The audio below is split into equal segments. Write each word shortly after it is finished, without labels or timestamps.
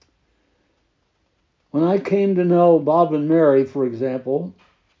When I came to know Bob and Mary, for example,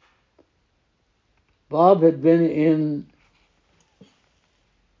 Bob had been in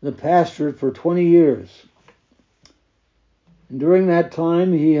the pastorate for 20 years. And during that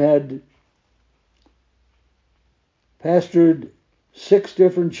time, he had pastored six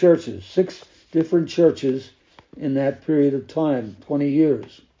different churches in that period of time, 20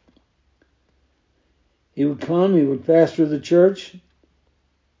 years. He would come, he would pastor the church,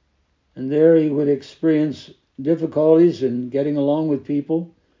 and there he would experience difficulties in getting along with people.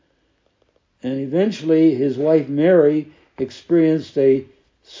 And eventually his wife Mary experienced a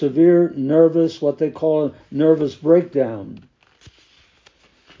severe what they call a nervous breakdown.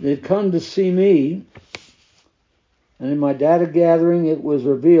 They'd come to see me, and in my data gathering it was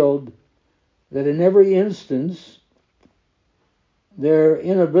revealed that in every instance their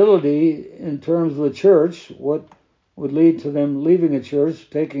inability in terms of the church, what would lead to them leaving a church,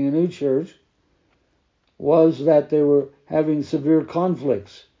 taking a new church, was that they were having severe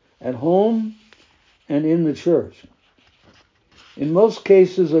conflicts at home and in the church. In most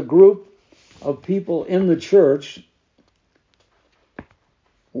cases, a group of people in the church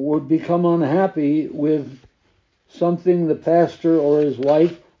would become unhappy with something the pastor or his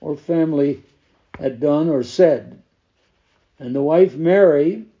wife or family had done or said. And the wife,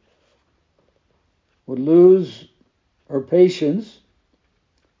 Mary, would lose her patience,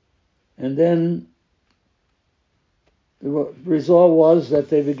 and then the result was that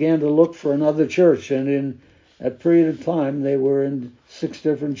they began to look for another church, and in a period of time they were in 6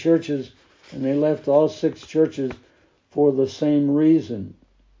 different churches, and they left all 6 churches for the same reason.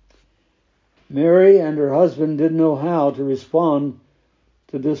 Mary and her husband didn't know how to respond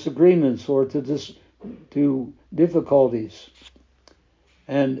to disagreements or to difficulties.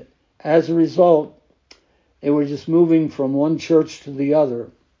 And as a result, they were just moving from one church to the other.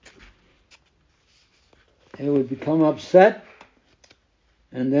 They would become upset,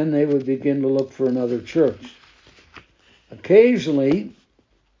 and then they would begin to look for another church. Occasionally,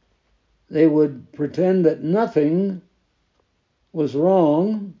 they would pretend that nothing was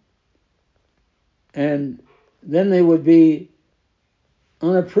wrong, and then they would be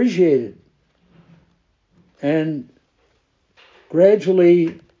unappreciated. And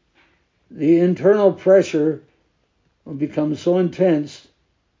gradually, the internal pressure would become so intense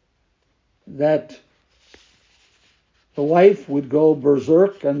that the wife would go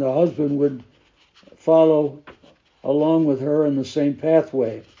berserk and the husband would follow along with her in the same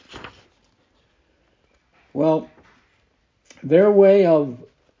pathway. Well, their way of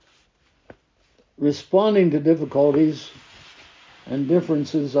responding to difficulties and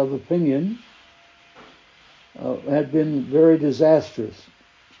differences of opinion had been very disastrous.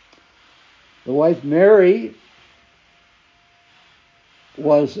 The wife Mary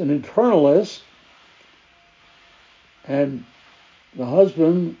was an internalist, and the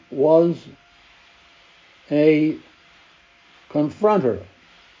husband was a confronter.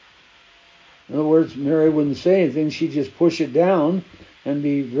 In other words, Mary wouldn't say anything, she'd just push it down and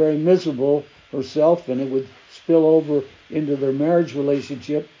be very miserable herself, and it would spill over into their marriage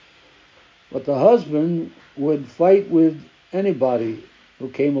relationship. But the husband would fight with anybody who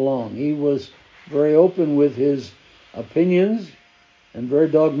came along. He was very open with his opinions and very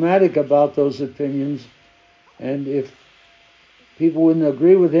dogmatic about those opinions. And if people wouldn't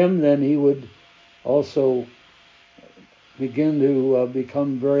agree with him, then he would also begin to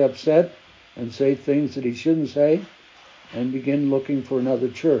become very upset and say things that he shouldn't say and begin looking for another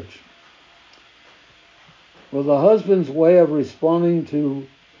church. Well, the husband's way of responding to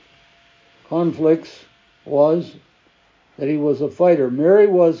conflicts was that he was a fighter. Mary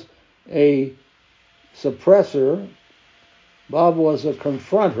was a suppressor. Bob was a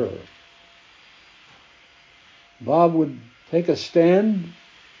confronter. Bob would take a stand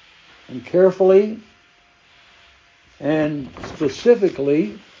and carefully and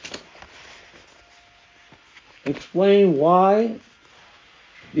specifically explain why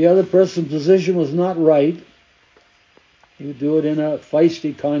the other person's position was not right. He would do it in a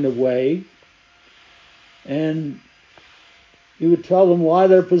feisty kind of way. And he would tell them why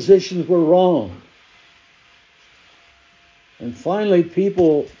their positions were wrong. And finally,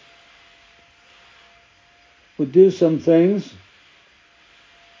 people would do some things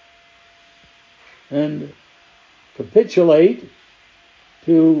and capitulate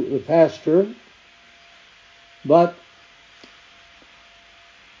to the pastor, but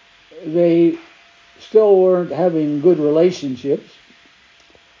they still weren't having good relationships,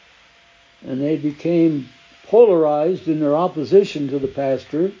 and they became polarized in their opposition to the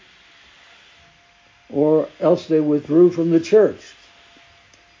pastor, or else they withdrew from the church.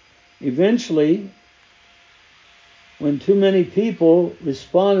 Eventually, when too many people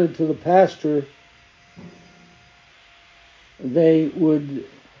responded to the pastor, they would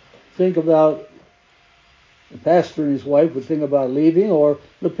think about, the pastor and his wife would think about leaving, or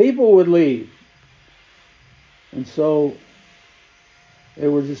the people would leave. And so they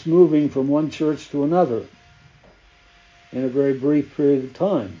were just moving from one church to another in a very brief period of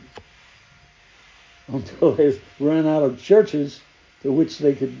time, until they ran out of churches to which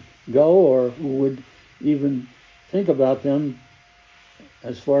they could go, or who would even think about them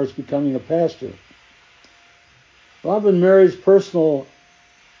as far as becoming a pastor. Bob and Mary's personal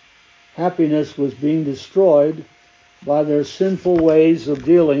happiness was being destroyed by their sinful ways of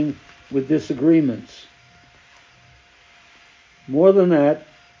dealing with disagreements. More than that,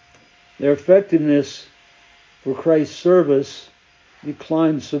 their effectiveness for Christ's service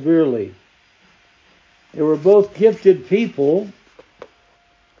declined severely. They were both gifted people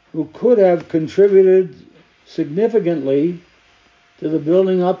who could have contributed significantly to the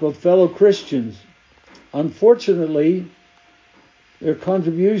building up of fellow Christians. Unfortunately, their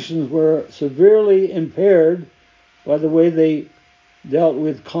contributions were severely impaired by the way they dealt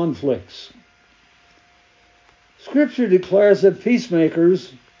with conflicts. Scripture declares that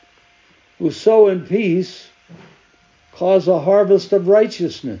peacemakers who sow in peace cause a harvest of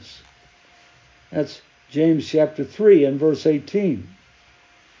righteousness. That's James chapter 3 and verse 18.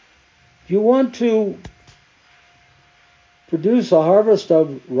 If you want to produce a harvest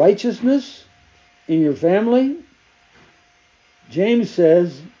of righteousness in your family, James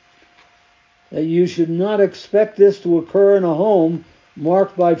says that you should not expect this to occur in a home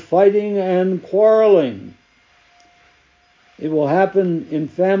marked by fighting and quarreling. It will happen in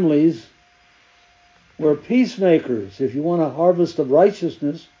families where peacemakers, if you want a harvest of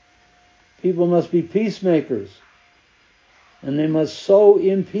righteousness, people must be peacemakers. And they must sow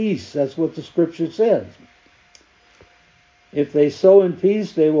in peace. That's what the scripture says. If they sow in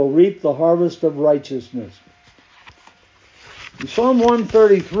peace, they will reap the harvest of righteousness. In Psalm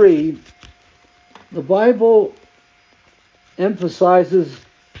 133, the Bible emphasizes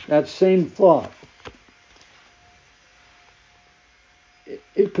that same thought.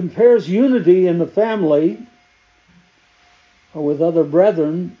 It compares unity in the family or with other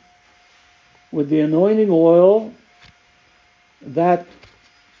brethren with the anointing oil that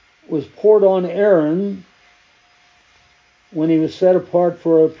was poured on Aaron when he was set apart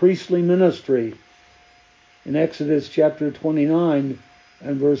for a priestly ministry in Exodus chapter 29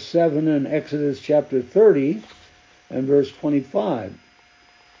 and verse 7, and Exodus chapter 30 and verse 25.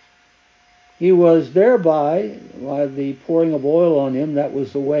 He was thereby, by the pouring of oil on him, that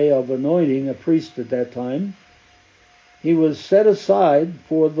was the way of anointing a priest at that time, he was set aside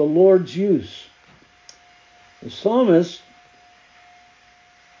for the Lord's use. The psalmist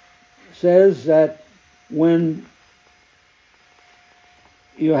says that when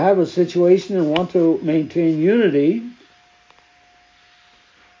you have a situation and want to maintain unity,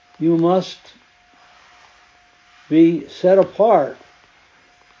 you must be set apart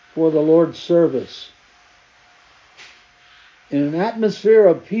for the Lord's service. In an atmosphere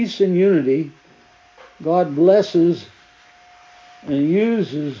of peace and unity, God blesses and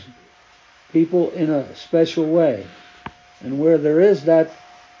uses people in a special way. And where there is that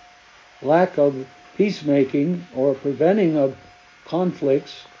lack of peacemaking or preventing of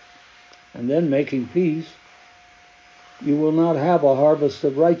conflicts and then making peace, you will not have a harvest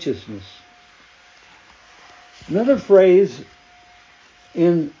of righteousness. Another phrase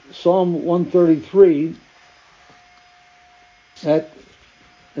in Psalm 133 that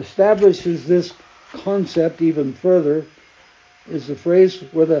establishes this concept even further is the phrase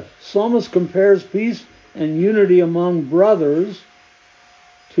where the psalmist compares peace and unity among brothers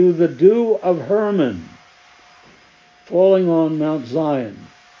to the dew of Hermon falling on Mount Zion.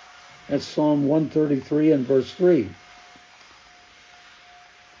 That's Psalm 133 and verse 3.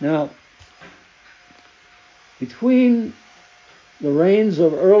 Now, between the rains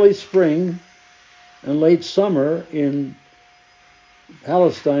of early spring and late summer in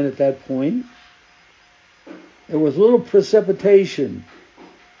Palestine at that point, there was little precipitation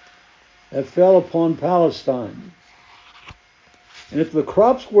that fell upon Palestine. And if the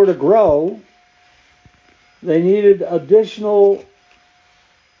crops were to grow, they needed additional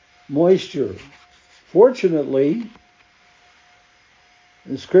moisture. Fortunately,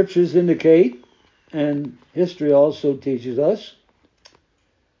 the scriptures indicate, and history also teaches us,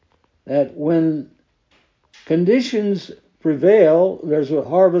 that when conditions prevail, there's a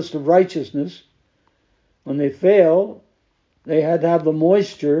harvest of righteousness. When they fail, they had to have the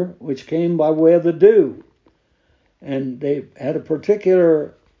moisture, which came by way of the dew. And they had a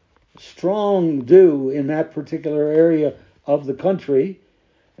particular strong dew in that particular area of the country,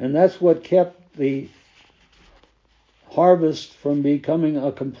 and that's what kept the harvest from becoming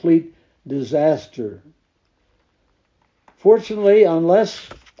a complete disaster. Fortunately, unless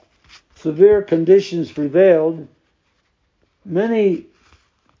severe conditions prevailed, many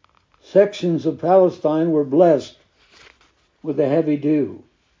sections of Palestine were blessed with a heavy dew.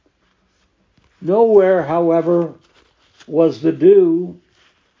 Nowhere, however, was the dew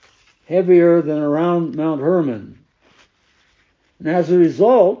heavier than around Mount Hermon. And as a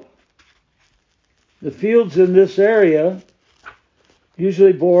result, the fields in this area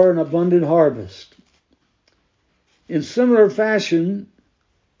usually bore an abundant harvest. In similar fashion,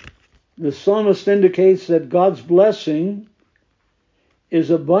 the psalmist indicates that God's blessing is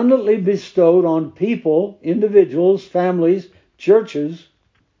abundantly bestowed on people, individuals, families, churches,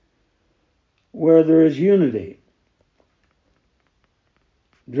 where there is unity.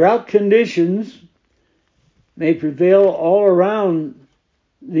 Drought conditions may prevail all around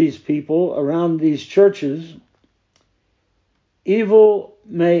these people, around these churches. Evil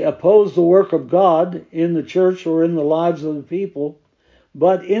may oppose the work of God in the church or in the lives of the people,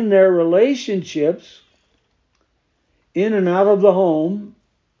 but in their relationships, in and out of the home,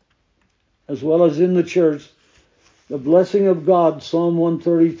 as well as in the church, the blessing of God, Psalm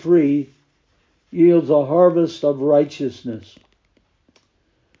 133, yields a harvest of righteousness.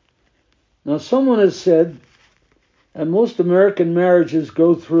 Now, someone has said, and most American marriages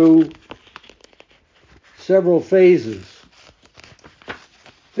go through several phases.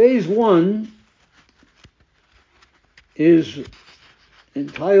 Phase one is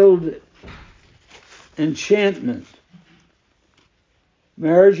entitled enchantment.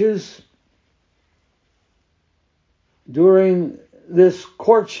 Marriages during this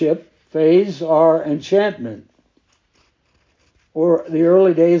courtship phase are enchantment, or the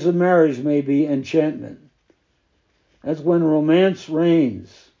early days of marriage may be enchantment. That's when romance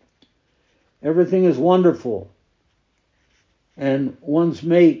reigns. Everything is wonderful, and one's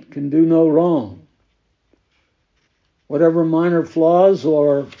mate can do no wrong. Whatever minor flaws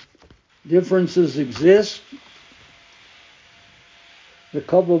or differences exist, the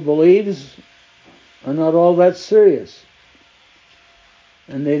couple believes are not all that serious,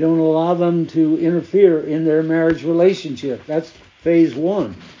 and they don't allow them to interfere in their marriage relationship. That's phase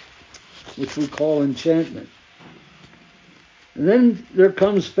one, which we call enchantment. And then there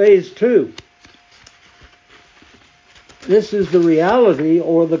comes phase two. This is the reality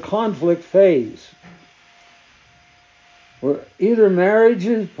or the conflict phase, where either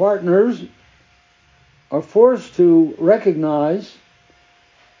marriage partners are forced to recognize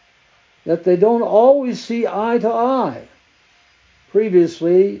that they don't always see eye to eye.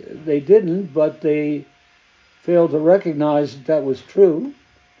 Previously, they didn't, but they failed to recognize that that was true,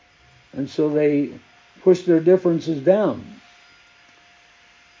 and so they pushed their differences down.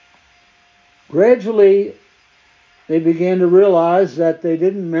 Gradually, they began to realize that they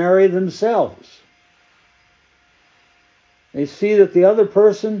didn't marry themselves. They see that the other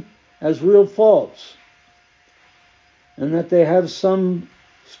person has real faults, and that they have some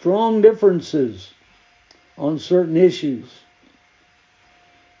strong differences on certain issues.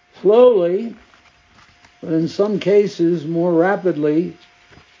 Slowly, but in some cases more rapidly,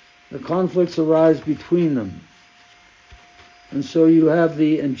 the conflicts arise between them. And so you have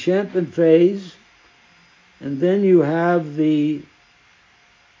the enchantment phase, and then you have the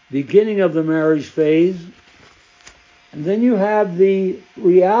beginning of the marriage phase, and then you have the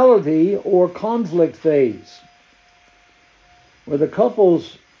reality or conflict phase, where the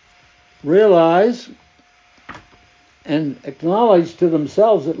couples realize and acknowledge to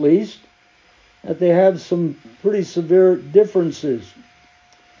themselves at least that they have some pretty severe differences.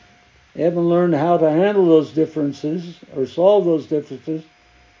 They haven't learned how to handle those differences or solve those differences,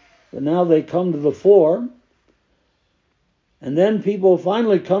 but now they come to the fore. And then people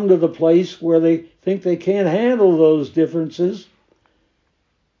finally come to the place where they think they can't handle those differences,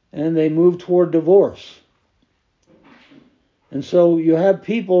 and they move toward divorce. And so you have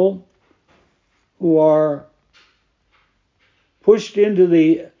people who are pushed into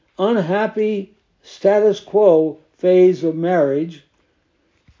the unhappy status quo phase of marriage,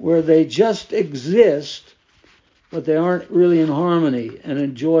 where they just exist, but they aren't really in harmony and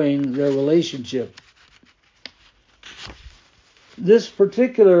enjoying their relationship. This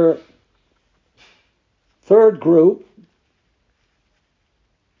particular third group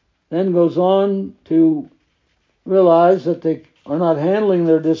then goes on to realize that they are not handling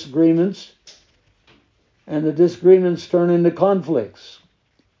their disagreements, and the disagreements turn into conflicts.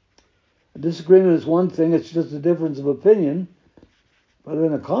 A disagreement is one thing, it's just a difference of opinion, But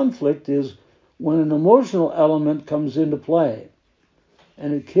then a conflict is when an emotional element comes into play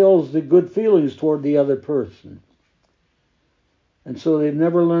and it kills the good feelings toward the other person. And so they've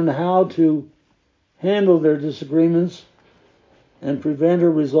never learned how to handle their disagreements and prevent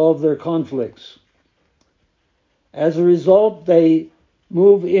or resolve their conflicts. As a result, they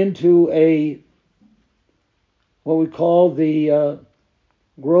move into what we call the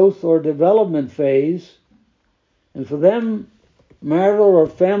growth or development phase. And for them, marital or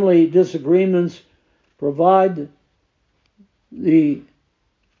family disagreements provide the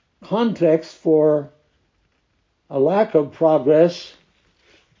context for a lack of progress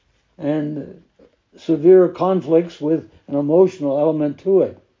and severe conflicts with an emotional element to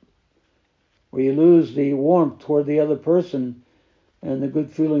it, where you lose the warmth toward the other person and the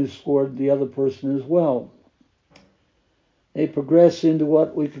good feelings toward the other person as well. They progress into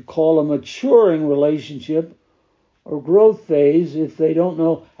what we could call a maturing relationship or growth phase if they don't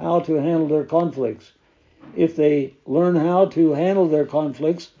know how to handle their conflicts. If they learn how to handle their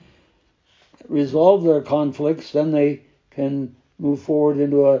conflicts, resolve their conflicts, then they can move forward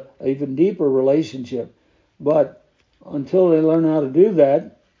into an even deeper relationship. But until they learn how to do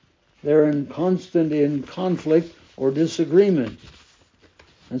that, they're in conflict or disagreement.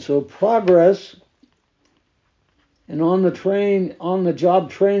 And so progress and on the job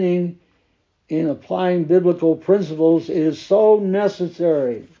training in applying biblical principles is so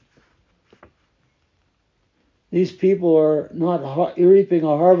necessary. These people are not reaping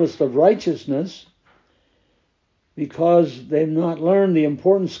a harvest of righteousness because they've not learned the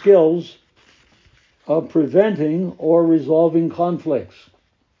important skills of preventing or resolving conflicts.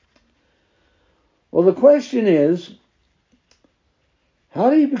 Well, the question is, how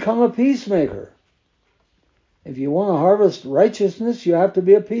do you become a peacemaker? If you want to harvest righteousness, you have to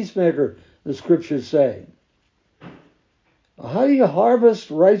be a peacemaker, the scriptures say. How do you harvest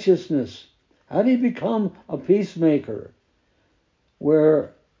righteousness? How do you become a peacemaker?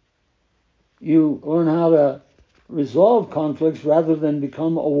 Where you learn how to resolve conflicts rather than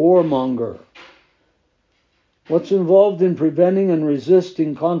become a warmonger. What's involved in preventing and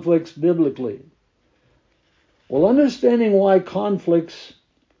resisting conflicts biblically? Well, understanding why conflicts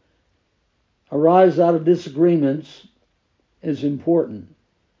arise out of disagreements is important.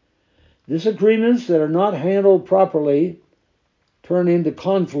 Disagreements that are not handled properly turn into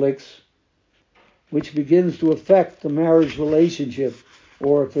conflicts, which begins to affect the marriage relationship,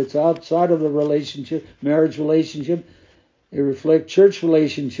 or if it's outside of the marriage relationship, it reflects church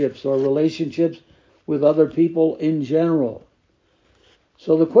relationships or relationships with other people in general.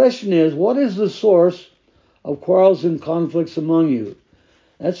 So the question is, what is the source of quarrels and conflicts among you?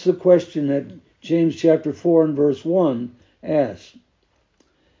 That's the question that James chapter 4 and verse 1 asks.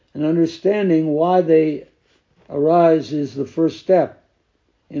 And understanding why they arise is the first step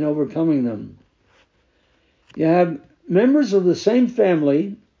in overcoming them. You have members of the same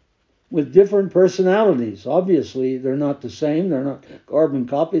family with different personalities. Obviously, they're not the same. They're not carbon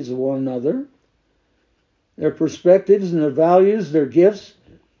copies of one another. Their perspectives and their values, their gifts,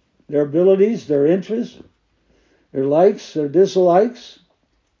 their abilities, their interests, their likes, their dislikes,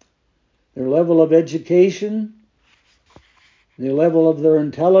 their level of education, the level of their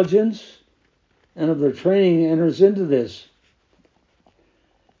intelligence, and of their training enters into this.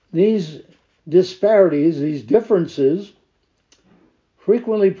 These disparities, these differences,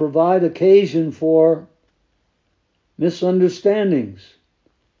 frequently provide occasion for misunderstandings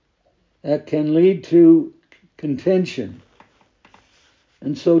that can lead to contention.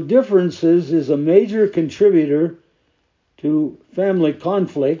 And so differences is a major contributor to family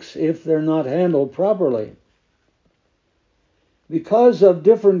conflicts if they're not handled properly. Because of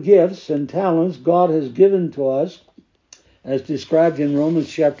different gifts and talents God has given to us, as described in Romans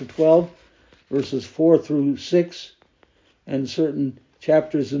chapter 12, verses 4 through 6, and certain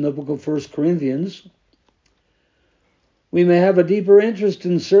chapters in the book of 1 Corinthians, we may have a deeper interest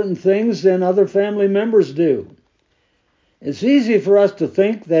in certain things than other family members do. It's easy for us to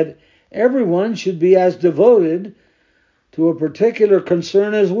think that everyone should be as devoted to a particular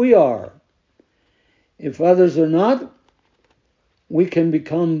concern as we are. If others are not, we can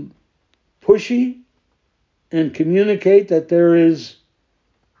become pushy and communicate that there is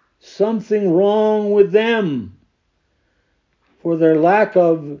something wrong with them for their lack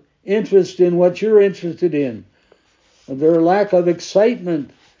of interest in what you're interested in, or their lack of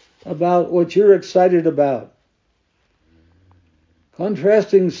excitement about what you're excited about.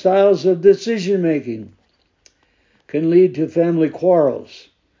 Contrasting styles of decision-making can lead to family quarrels.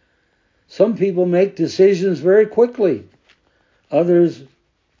 Some people make decisions very quickly, others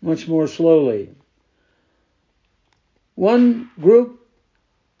much more slowly. One group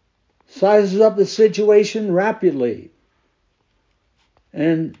sizes up the situation rapidly,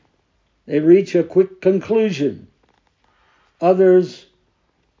 and they reach a quick conclusion. Others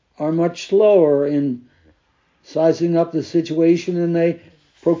are much slower in sizing up the situation, and they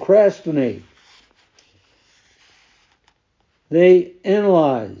procrastinate. They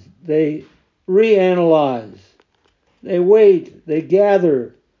analyze, they reanalyze, they wait, they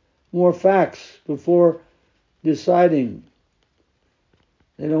gather more facts before deciding.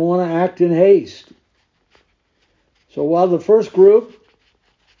 They don't want to act in haste. So while the first group,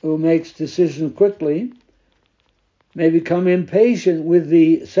 who makes decisions quickly, may become impatient with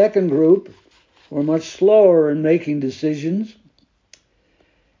the second group, who are much slower in making decisions,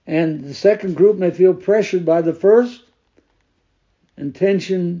 and the second group may feel pressured by the first, and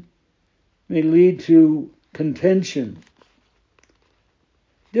tension may lead to contention.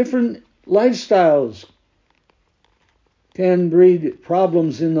 Different lifestyles can breed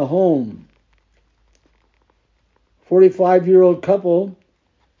problems in the home. 45-year-old couple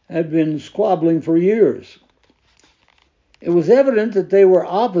had been squabbling for years. It was evident that they were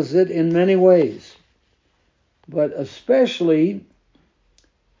opposite in many ways, but especially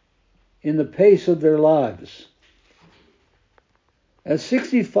in the pace of their lives. At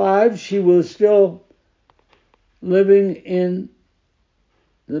 65, she was still living in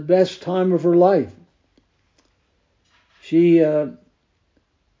the best time of her life. She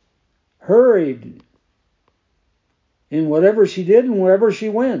hurried in whatever she did and wherever she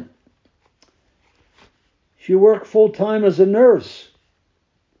went. She worked full-time as a nurse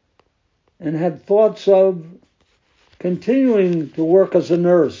and had thoughts of continuing to work as a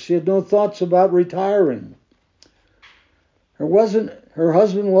nurse. She had no thoughts about retiring. Her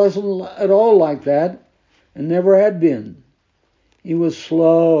husband wasn't at all like that, and never had been. He was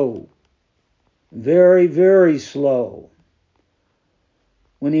slow, very, very slow.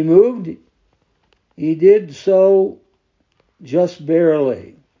 When he moved, he did so just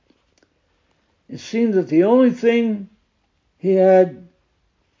barely. It seemed that the only thing he had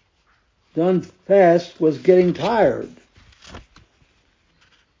done fast was getting tired.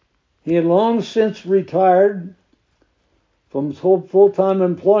 He had long since retired from full-time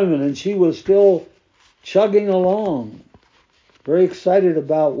employment, and she was still chugging along, very excited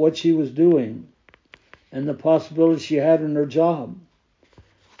about what she was doing and the possibilities she had in her job.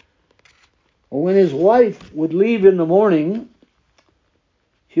 Well, when his wife would leave in the morning,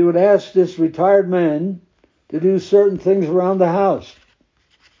 she would ask this retired man to do certain things around the house.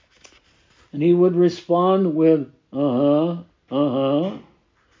 And he would respond with, On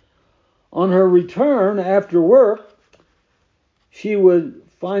her return after work, she would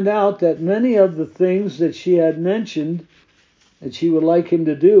find out that many of the things that she had mentioned that she would like him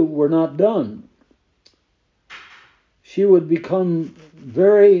to do were not done. She would become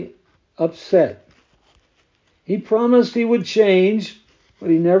very upset. He promised he would change, but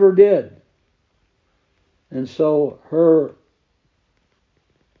he never did. And so her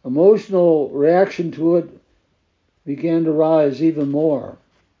emotional reaction to it began to rise even more.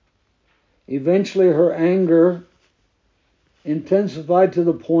 Eventually her anger intensified to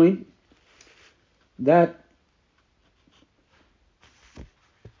the point that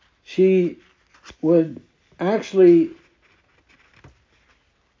she would actually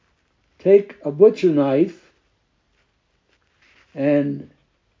take a butcher knife and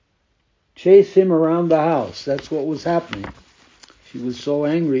chase him around the house. That's what was happening. She was so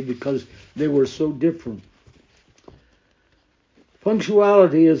angry because they were so different.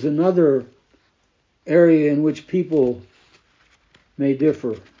 Punctuality is another area in which people may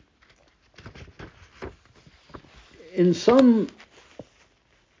differ. In some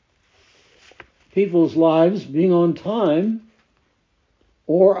people's lives, being on time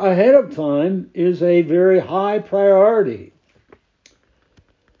or ahead of time is a very high priority.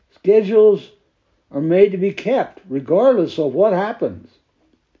 Schedules are made to be kept regardless of what happens.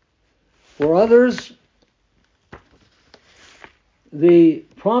 For others, the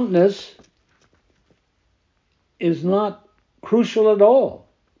promptness is not crucial at all.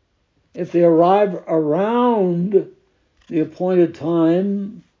 If they arrive around the appointed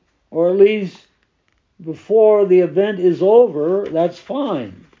time, or at least before the event is over, that's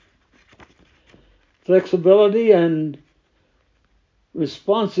fine. Flexibility and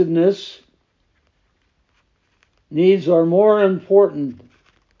responsiveness needs are more important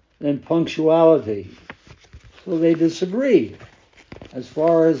than punctuality. So they disagree as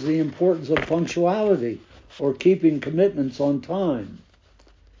far as the importance of punctuality or keeping commitments on time.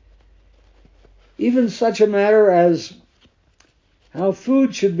 Even such a matter as how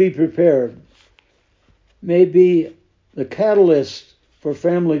food should be prepared may be the catalyst for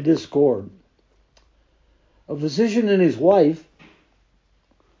family discord. A physician and his wife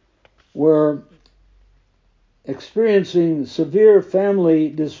were experiencing severe family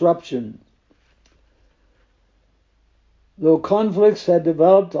disruption. Though conflicts had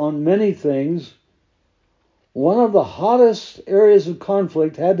developed on many things, one of the hottest areas of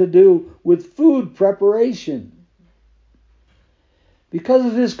conflict had to do with food preparation. Because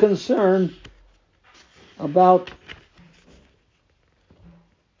of his concern about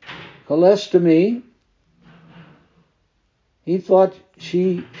colostomy, he thought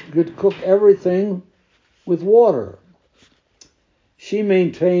she could cook everything with water. She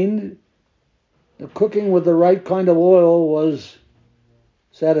maintained that cooking with the right kind of oil was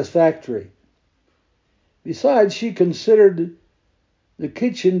satisfactory. Besides, she considered the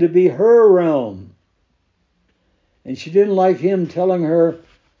kitchen to be her realm, and she didn't like him telling her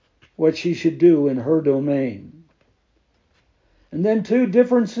what she should do in her domain. And then two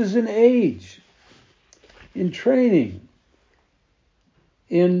differences in age, in training,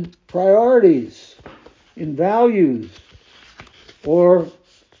 in priorities, in values, or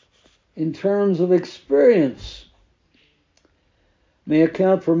in terms of experience may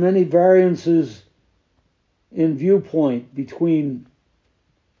account for many variances in viewpoint between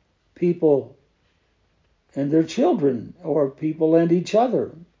people and their children, or people and each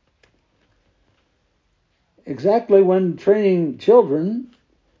other. Exactly when training children,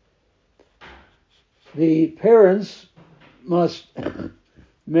 the parents must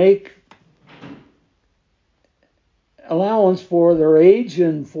make allowance for their age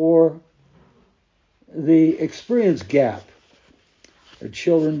and for the experience gap. Their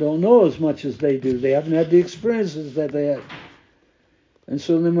children don't know as much as they do. They haven't had the experiences that they had. And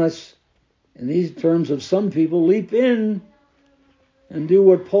so they must, in these terms of some people, leap in and do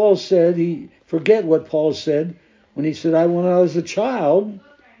what Paul said. Forget what Paul said when he said, when I was a child,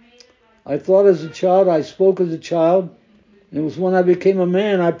 I thought as a child, I spoke as a child, and it was when I became a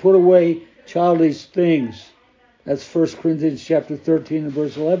man I put away childish things. That's 1 Corinthians chapter 13 and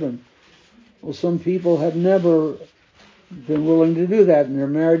verse 11. Well, some people have never been willing to do that, and they're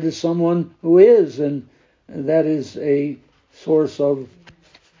married to someone who is, and that is a source of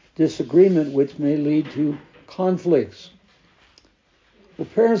disagreement which may lead to conflicts. Well,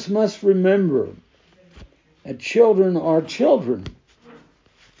 parents must remember that children are children,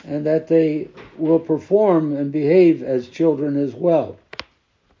 and that they will perform and behave as children as well.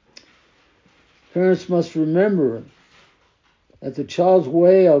 Parents must remember that the child's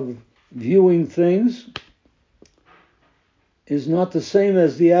way of viewing things is not the same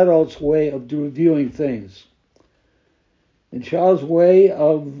as the adult's way of viewing things. The child's way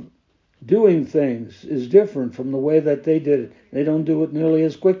of doing things is different from the way that they did it. They don't do it nearly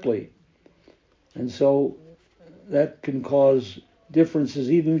as quickly. And so that can cause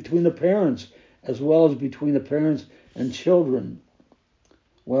differences even between the parents as well as between the parents and children.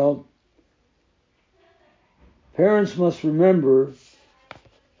 Well, parents must remember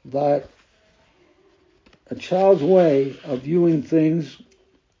that a child's way of viewing things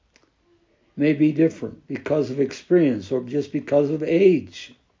may be different because of experience or just because of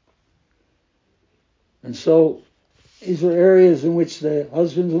age. And so these are areas in which the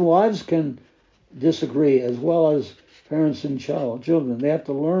husbands and wives can disagree, as well as parents and children. They have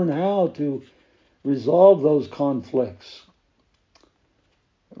to learn how to resolve those conflicts.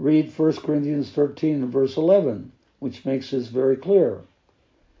 Read 1 Corinthians 13 and verse 11, which makes this very clear.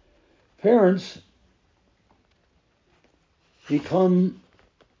 Parents become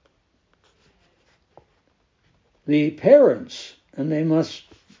the parents, and they must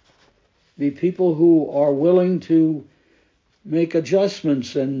be people who are willing to make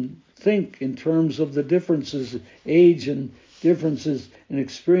adjustments and think in terms of the differences in age and differences in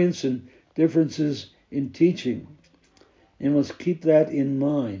experience and differences in teaching. They must keep that in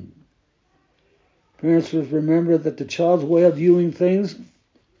mind. Parents must remember that the child's way of viewing things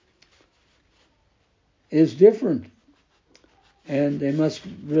is different. And they must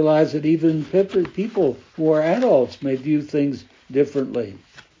realize that even people who are adults may view things differently.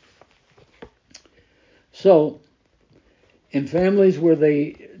 So, in families where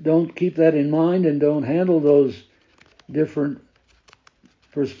they don't keep that in mind and don't handle those different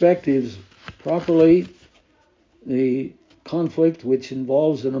perspectives properly, the conflict which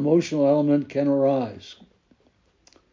involves an emotional element can arise.